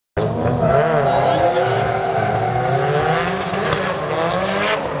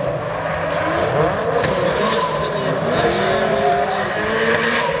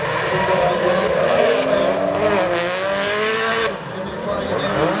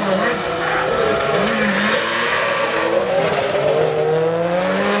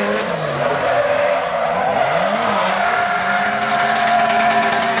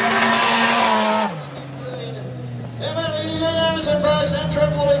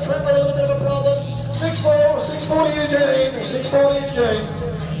Trent with a little bit of a problem. 640 Eugine, 640 Eugine.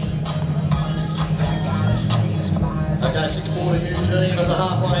 Okay, 640 Eugine at the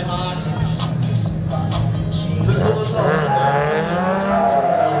halfway mark. This is the side.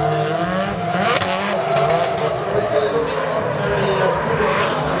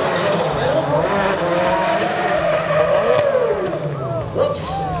 Whoops.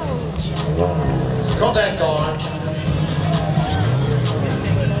 Contact time.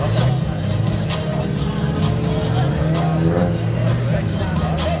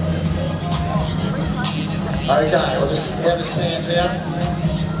 Okay, we'll just have his pants out.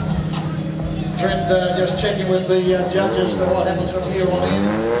 Trent just checking with the judges to what happens from here on in.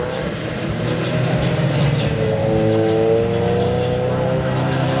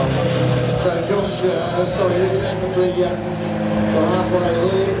 So Josh, Eugene with the halfway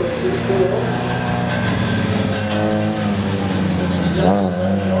lead with 6-4. Judges,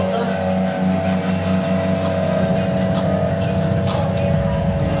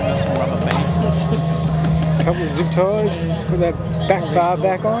 a couple of zip ties, put that back bar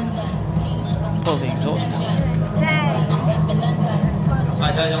back on. Pull the exhaust.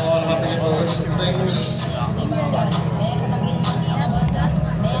 Okay, you'll line them up here for the list of things.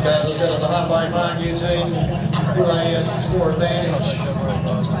 Okay, as I said, at the halfway mark, Eugene with a 6-4 advantage.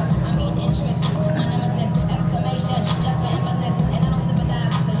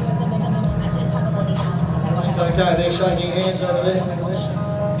 Okay, they're shaking hands over there.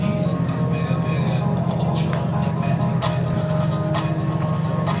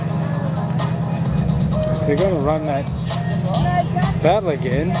 They're going to run that battle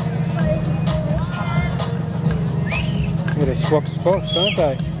again. Got to swap spots, don't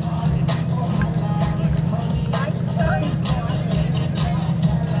they?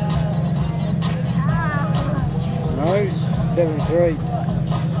 No, 7-3.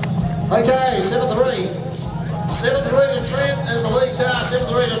 Okay, 7-3. 7-3 to Trent as the lead car, 7-3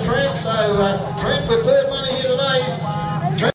 to Trent. So Trent with third money here today.